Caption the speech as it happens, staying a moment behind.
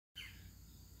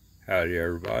Howdy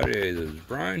everybody, this is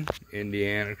Brian,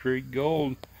 Indiana Creek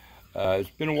Gold. It's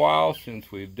been a while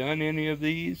since we've done any of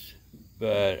these,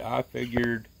 but I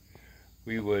figured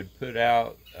we would put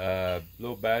out a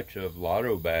little batch of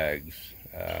lotto bags.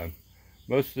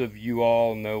 Most of you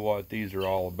all know what these are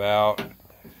all about.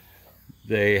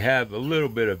 They have a little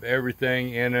bit of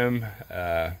everything in them.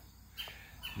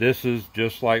 This is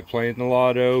just like playing the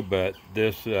lotto, but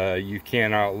this you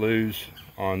cannot lose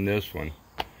on this one.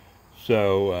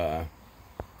 So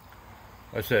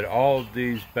I said all of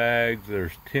these bags,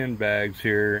 there's 10 bags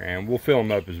here, and we'll fill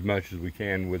them up as much as we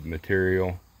can with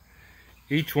material.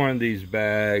 Each one of these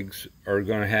bags are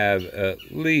going to have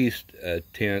at least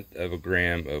 1/10 of a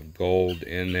gram of gold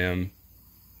in them,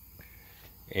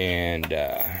 and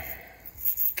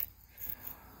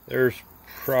there's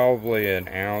probably 1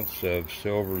 ounce of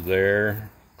silver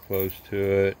there, close to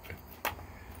it.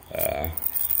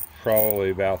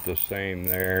 Probably about the same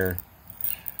there.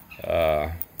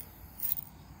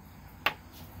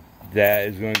 That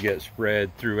is going to get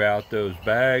spread throughout those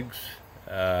bags.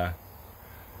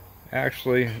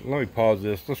 Actually, let me pause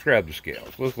this. Let's grab the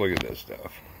scales. Let's look at this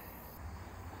stuff.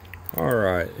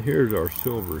 Alright, here's our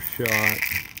silver shot.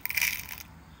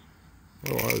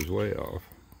 Oh, I was way off.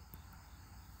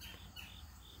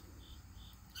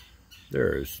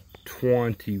 There is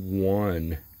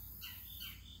 21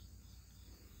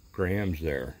 grams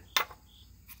there.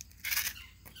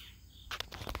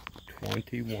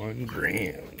 21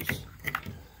 grams.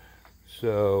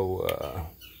 So,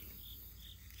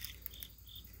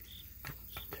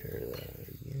 let's tear that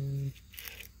again.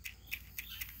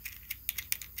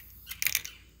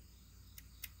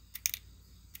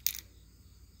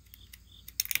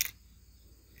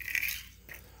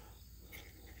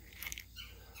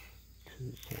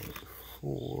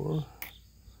 $2.4.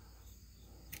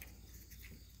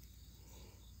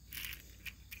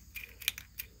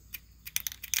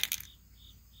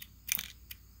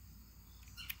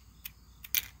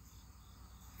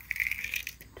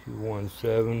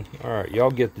 $2.17. All right, y'all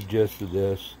get the gist of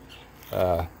this.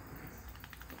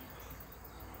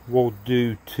 We'll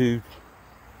do 2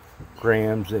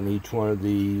 grams in each one of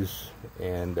these,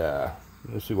 and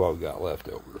let's see what we got left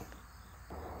over.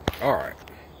 All right,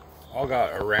 I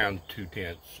got around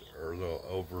 2/10 or a little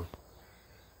over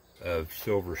of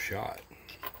silver shot.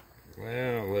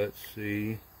 Well, let's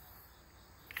see.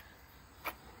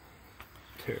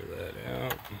 Tear that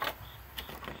out.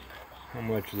 How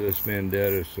much of this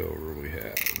Vendetta silver we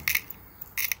have?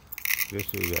 This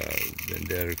is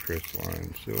Vendetta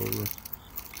crystalline silver.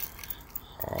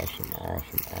 Awesome,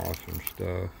 awesome, awesome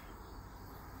stuff.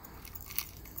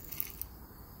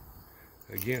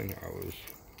 Again, I was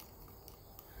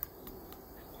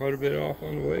quite a bit off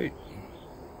on the weight.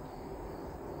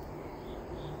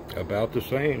 About the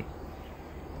same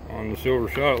on the silver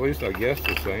shot, at least I guess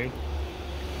the same.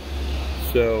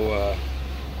 So,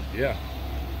 yeah.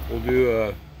 We'll do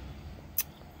a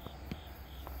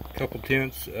couple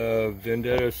tenths of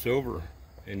Vendetta silver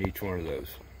in each one of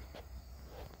those.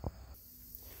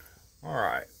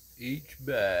 Alright, each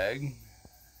bag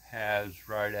has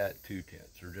right at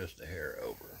 2/10, or just a hair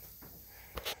over.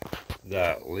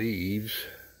 That leaves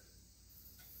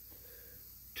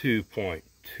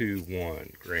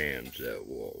 2.21 grams that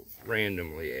we'll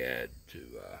randomly add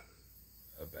to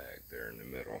a bag there in the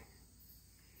middle.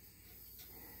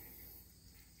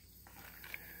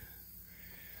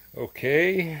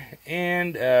 Okay,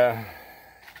 and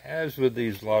as with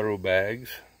these lotto bags,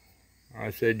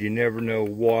 I said you never know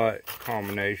what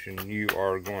combination you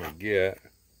are going to get.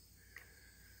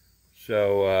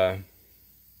 So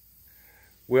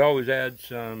we always add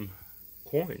some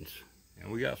coins,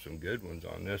 and we got some good ones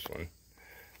on this one.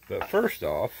 But first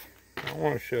off, I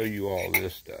want to show you all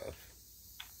this stuff.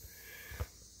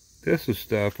 This is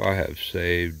stuff I have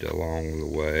saved along the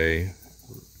way.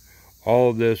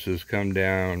 All of this has come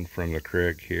down from the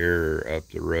creek here up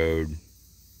the road.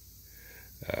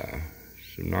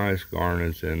 Some nice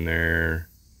garnets in there.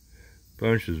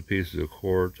 Bunches of pieces of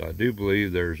quartz. I do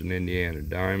believe there's an Indiana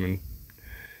diamond.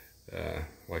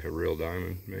 Like a real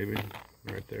diamond, maybe.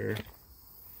 Right there.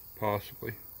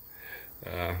 Possibly.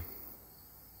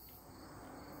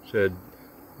 Said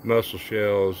mussel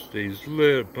shells. These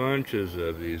little bunches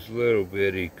of these little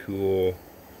bitty cool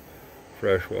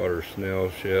freshwater snail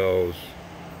shells.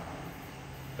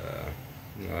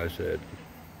 Like I said,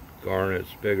 garnets,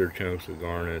 bigger chunks of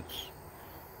garnets.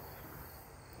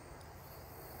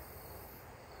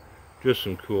 Just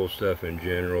some cool stuff in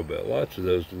general, but lots of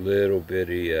those little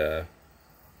bitty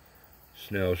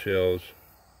snail shells.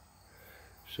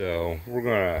 So we're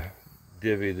gonna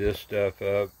divvy this stuff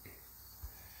up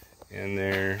in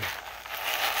there.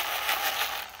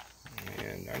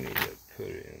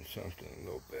 something a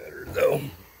little better though.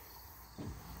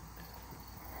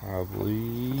 I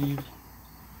believe.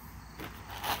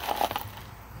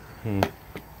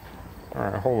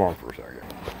 Alright, hold on for a second.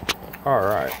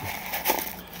 Alright.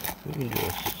 We can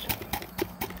just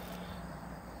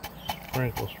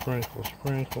sprinkle, sprinkle,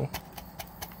 sprinkle.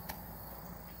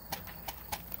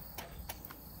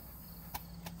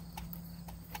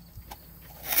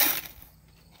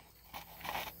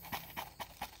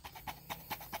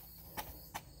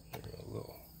 There's a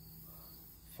little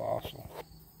fossil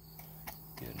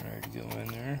getting ready to go in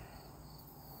there.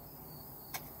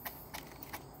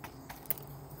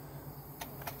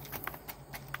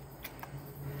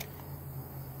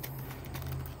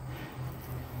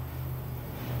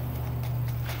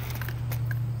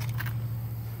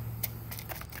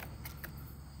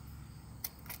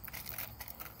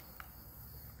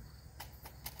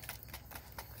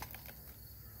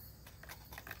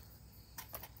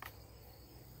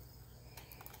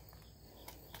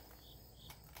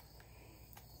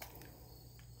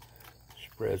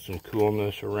 Spread some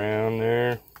coolness around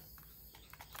there.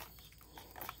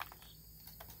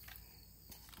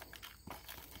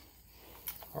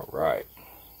 All right,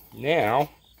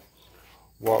 now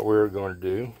what we're going to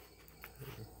do,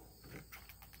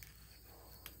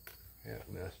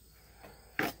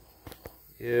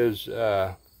 is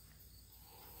got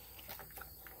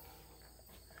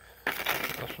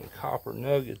some copper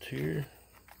nuggets here.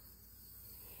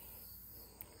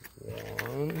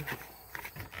 One.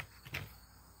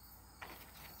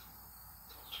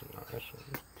 Nice one.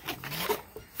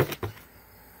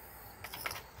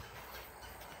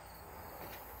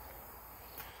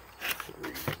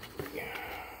 Three.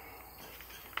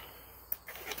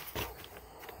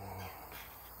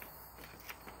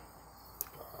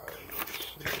 5,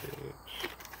 6.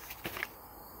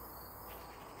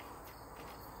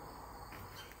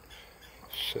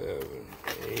 7,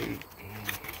 8,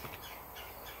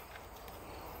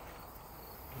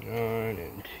 9,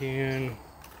 and 10.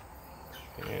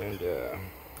 And there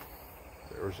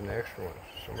was an extra one.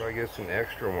 Somebody gets an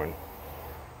extra one.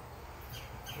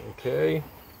 Okay.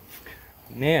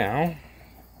 Now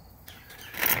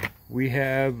we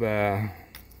have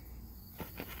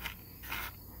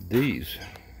these.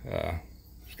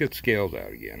 Let's get scales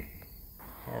out again.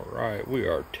 All right, we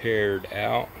are tared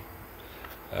out.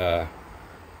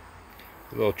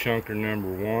 Little chunker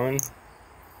number 1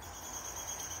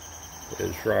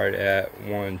 is right at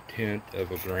 1/10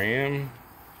 of a gram.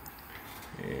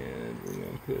 And we're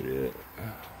going to put it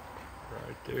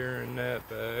right there in that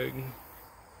bag.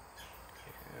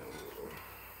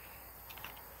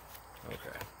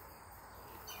 Okay.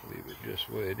 Leave it just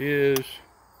the way it is.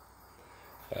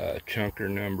 Chunker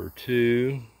number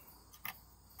 2.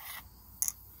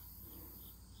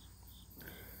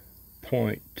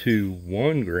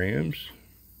 0.21 grams.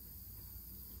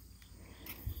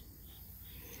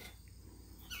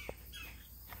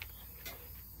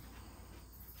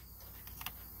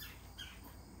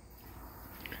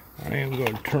 I am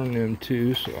going to turn them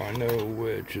two so I know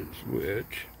which is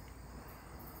which.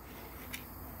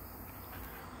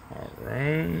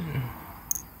 Alright.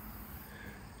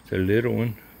 It's a little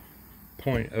one.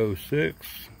 0.06.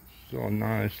 Still a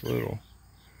nice little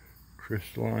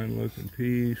crystalline looking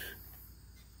piece.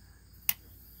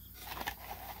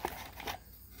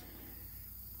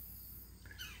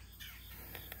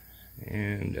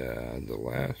 And the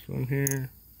last one here.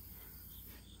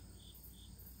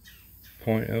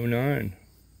 0.09.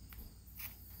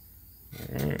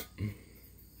 Alright.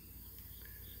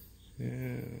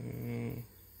 And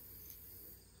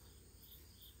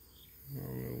I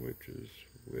don't know which is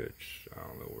which. I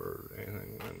don't know where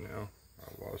anything went now. I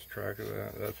lost track of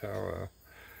that. That's how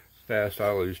fast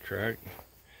I lose track.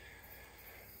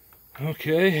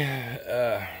 Okay.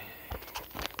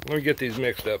 Let me get these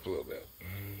mixed up a little bit.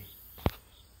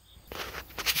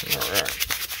 Alright.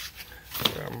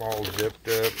 Got them all zipped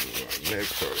up.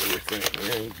 Mix everything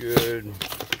in good.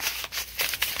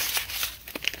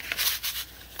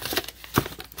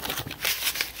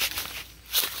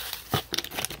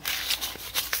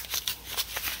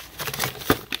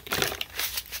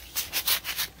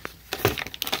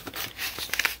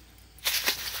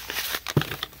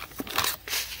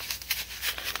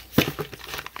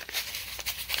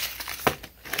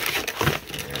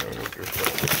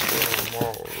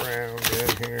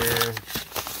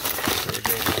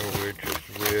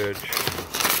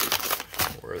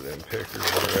 Where them pickers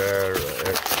are at, or the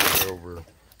X over.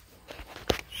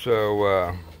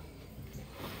 So,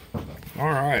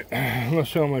 alright,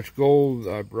 let's see how much gold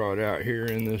I brought out here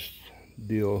in this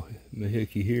deal,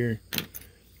 Mahickey here.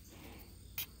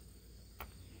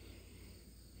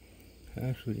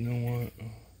 Actually, you know what?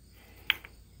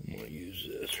 I'm gonna use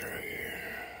this right here.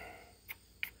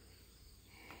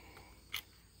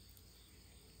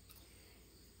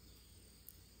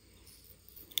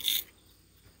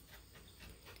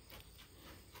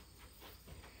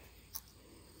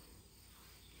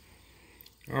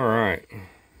 All right,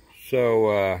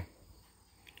 so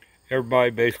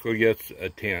everybody basically gets a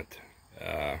tenth,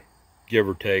 give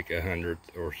or take 100th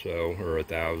or so, or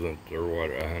 1,000th, or what,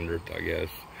 100th, I guess.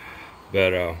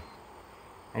 But I'm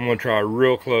gonna try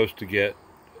real close to get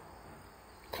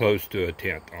close to a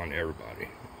tenth on everybody.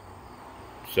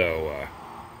 So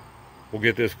we'll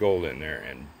get this gold in there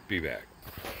and be back.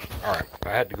 All right,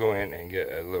 I had to go in and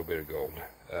get a little bit of gold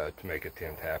to make a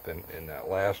tenth happen in that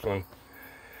last one.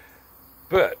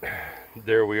 But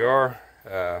there we are.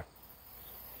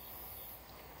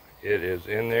 It is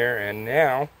in there, and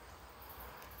now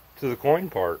to the coin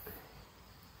part.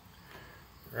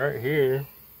 Right here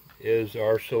is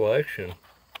our selection.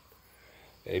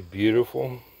 A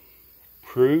beautiful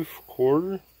proof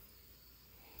quarter.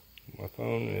 My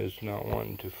phone is not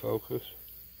wanting to focus,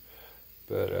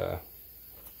 but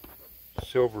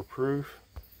silver proof.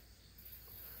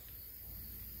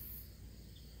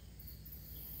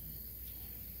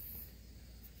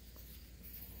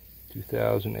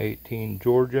 (2018)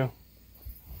 Georgia.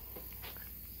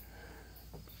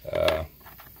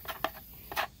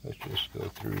 Let's just go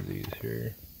through these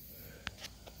here.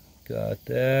 Got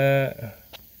that.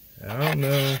 I don't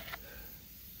know.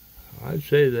 I'd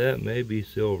say that may be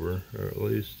silver, or at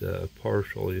least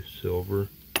partially silver.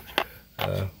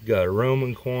 Got a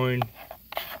Roman coin.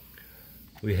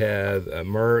 We have a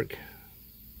Merc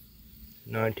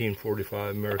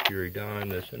 1945 Mercury dime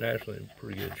that's actually in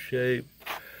pretty good shape.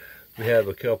 We have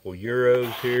a couple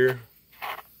euros here.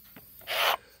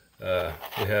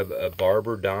 We have a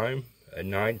Barber dime, a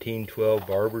 1912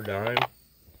 Barber dime.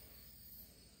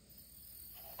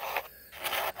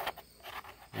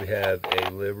 We have a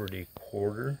Liberty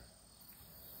quarter.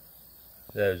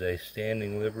 That is a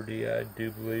standing Liberty, I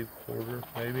do believe, quarter,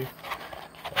 maybe.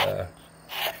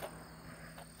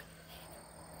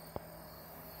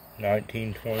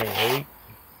 1928.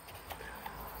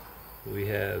 We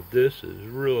have, this is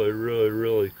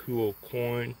really cool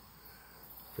coin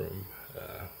from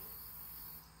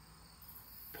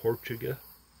Portugal.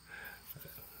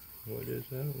 What is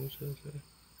that? What's that say?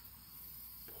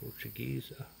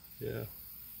 Portuguese. Yeah,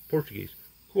 Portuguese.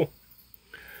 Cool.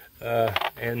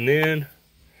 And then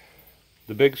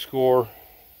the big score,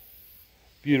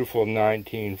 beautiful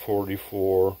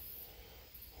 1944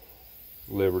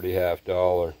 Liberty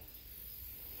 $50.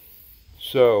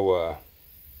 So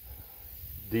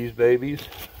these babies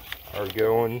are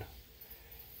going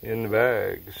in the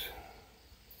bags.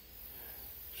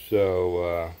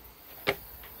 So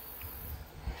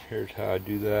here's how I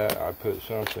do that. I put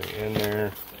something in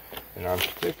there, and I'm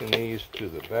sticking these to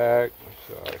the back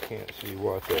so I can't see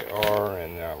what they are,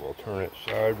 and I will turn it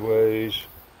sideways.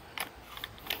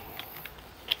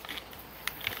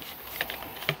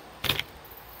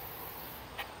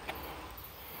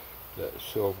 That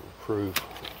silver proof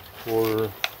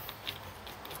quarter.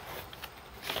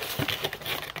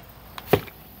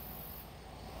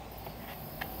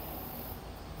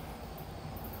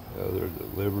 There's the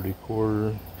Liberty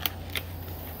quarter.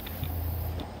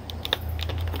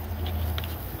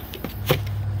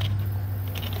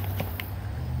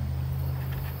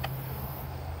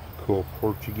 Cool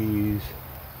Portuguese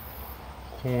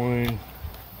coin.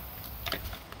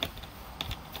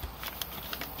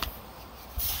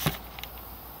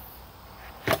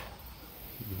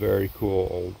 Very cool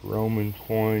old Roman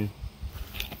coin.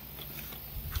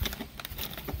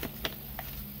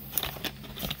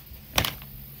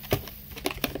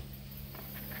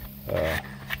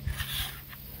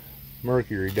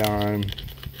 Mercury dime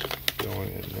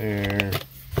going in there.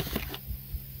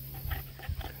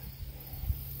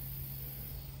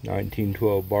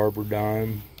 1912 Barber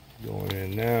dime going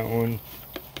in that one.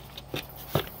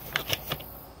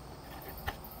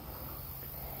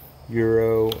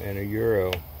 Euro and a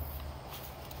euro.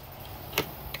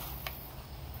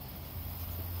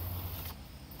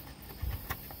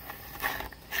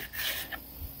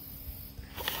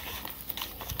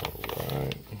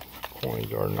 Alright,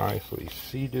 coins are nicely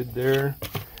seated there.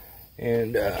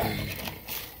 And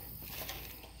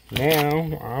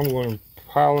now I'm going to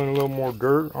pile in a little more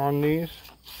dirt on these.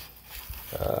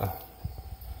 I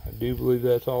do believe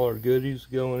that's all our goodies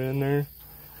going in there.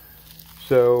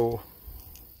 So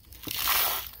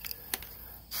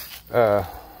at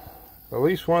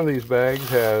least one of these bags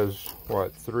has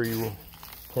what,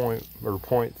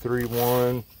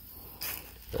 0.31.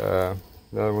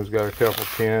 Another one's got a couple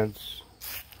tenths.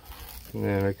 And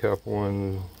then a couple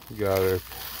ones got a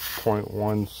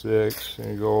 0.16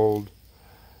 in gold.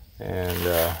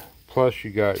 And plus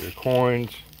you got your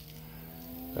coins.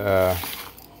 I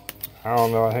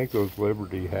don't know, I think those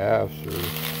Liberty halves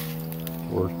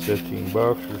are worth 15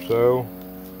 bucks or so,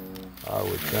 I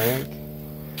would think.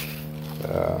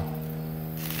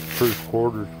 First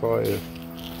quarter is probably a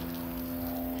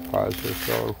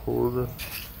 $5-6 quarter.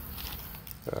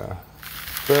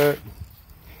 But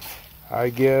I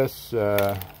guess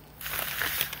I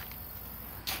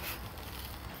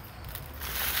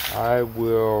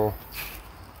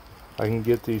can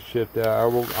get these shipped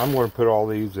out. I'm going to put all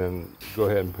these in, go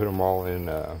ahead and put them all in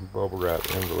bubble wrap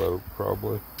envelope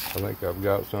probably. I think I've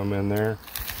got some in there.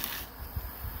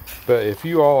 But if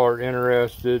you all are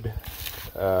interested,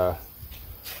 my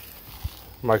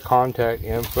contact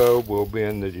info will be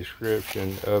in the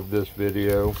description of this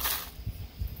video.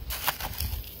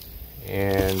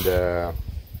 And it's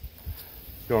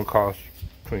going to cost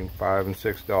between $5 and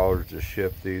 $6 to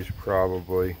ship these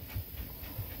probably.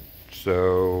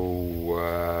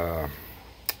 So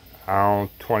I don't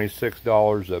know,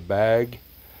 $26 a bag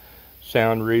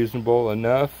sound reasonable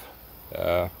enough.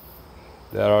 That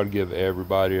ought to give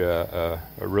everybody a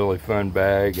really fun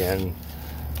bag, and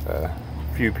a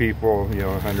few people, you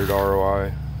know, 100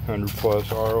 ROI, 100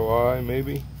 plus ROI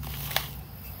maybe,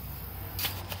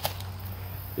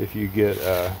 if you get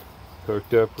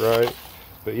hooked up right.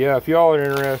 But yeah, if y'all are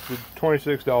interested,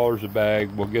 $26 a bag.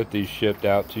 We'll get these shipped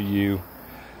out to you.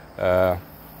 Let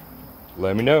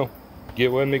me know.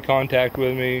 Get with me, contact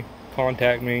me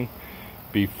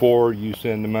before you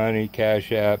send the money.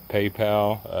 Cash App,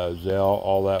 PayPal, Zelle,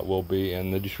 all that will be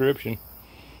in the description.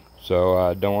 So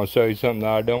I don't want to sell you something that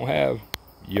I don't have.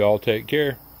 Y'all take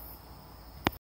care.